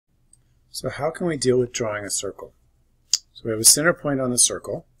So how can we deal with drawing a circle? So we have a center point on the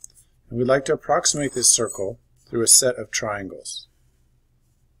circle, and we'd like to approximate this circle through a set of triangles.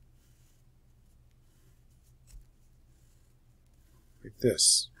 Like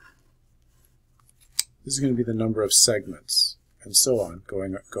this. This is going to be the number of segments, and so on,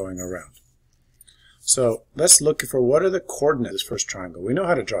 going around. So let's look for what are the coordinates of this first triangle. We know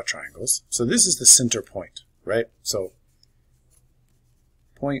how to draw triangles. So this is the center point, right? So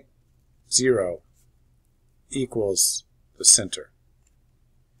point 0 equals the center.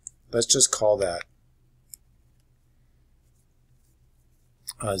 Let's just call that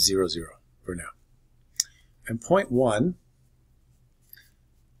 0, 0 for now. And point 1,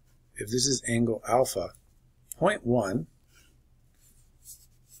 if this is angle alpha, point 1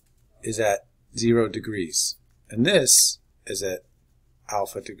 is at 0 degrees. And this is at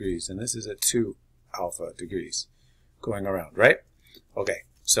alpha degrees. And this is at 2 alpha degrees going around, right? Okay,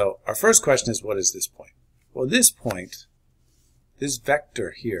 so our first question is, what is this point? Well, this point, this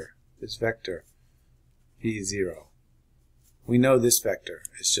vector here, this vector V0, we know this vector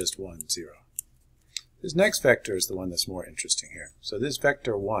is just 1, 0. This next vector is the one that's more interesting here. So this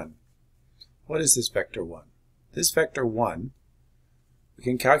vector 1, what is this vector 1? This vector 1, we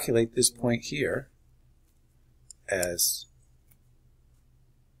can calculate this point here as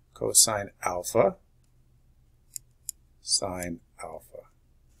cosine alpha sine alpha.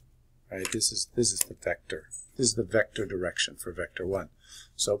 Right? This is the vector. This is the vector direction for vector 1.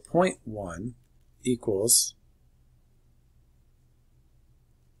 So point 1 equals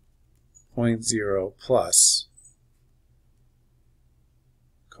point 0 plus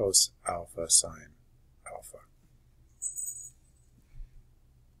cos alpha sine alpha.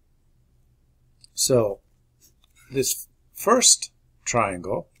 So this first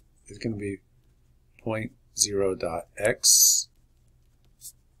triangle is going to be point 0 dot x,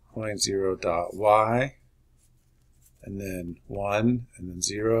 point 0 dot y, and then 1, and then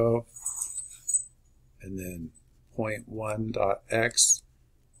 0, and then point 1 dot x,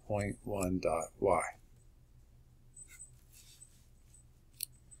 point 1 dot y.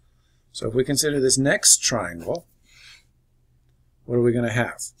 So if we consider this next triangle, what are we going to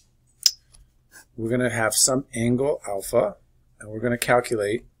have? We're going to have some angle alpha, and we're going to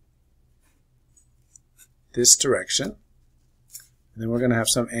calculate this direction. And then we're going to have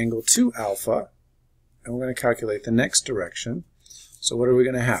some angle 2 alpha, and we're going to calculate the next direction. So what are we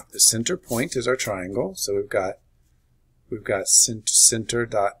going to have? The center point is our triangle. So we've got center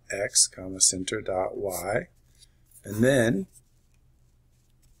dot x comma center dot y, and then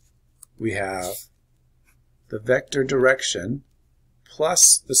we have the vector direction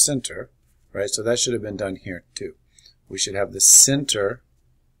plus the center, right? So that should have been done here too. We should have the center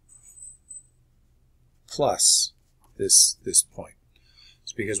plus this point.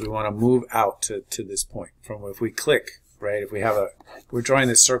 It's because we want to move out to this point. From if we click, right? If we have we're drawing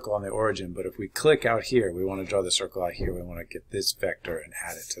this circle on the origin, but if we click out here, we want to draw the circle out here. We want to get this vector and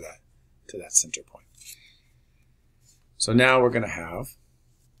add it to that center point. So now we're going to have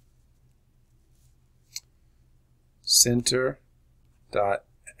center dot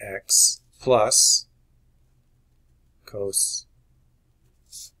x plus cos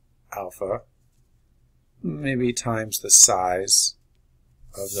alpha, maybe times the size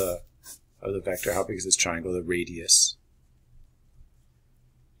of the vector. How big is this triangle? The radius.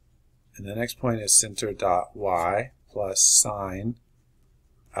 And the next point is center dot y plus sine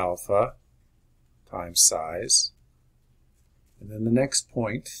alpha times size. And then the next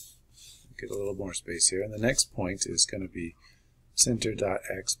point, get a little more space here, and the next point is going to be center dot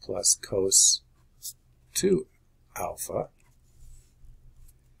x plus cos 2 alpha,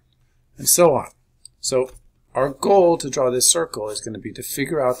 and so on. So our goal to draw this circle is going to be to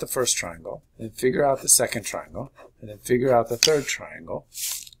figure out the first triangle, then figure out the second triangle, and then figure out the third triangle.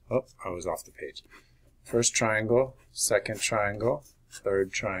 Oh, I was off the page. First triangle, second triangle,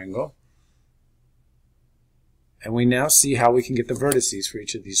 third triangle. And we now see how we can get the vertices for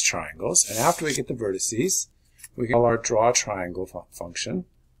each of these triangles. And after we get the vertices, we can call our draw triangle function.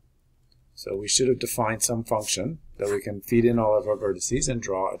 So we should have defined some function that we can feed in all of our vertices and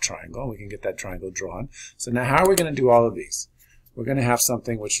draw a triangle. We can get that triangle drawn. So now how are we going to do all of these? We're going to have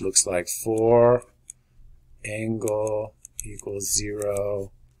something which looks like 4 angle equals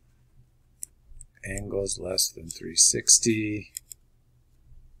 0, angles less than 360,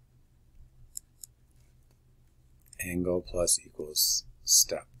 angle plus equals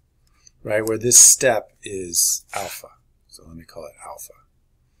step, right? Where this step is alpha. So let me call it alpha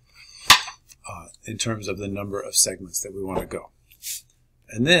in terms of the number of segments that we want to go.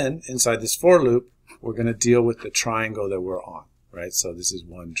 And then inside this for loop, we're going to deal with the triangle that we're on, right? So this is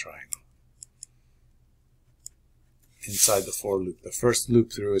one triangle. inside the for loop. The first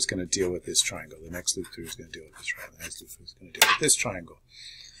loop through is going to deal with this triangle. The next loop through is going to deal with this triangle. The next loop through is going to deal with this triangle.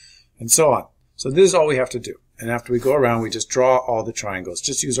 And so on. So this is all we have to do. And after we go around, we just draw all the triangles.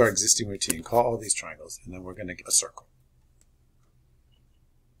 Just use our existing routine. Call all these triangles. And then we're going to get a circle.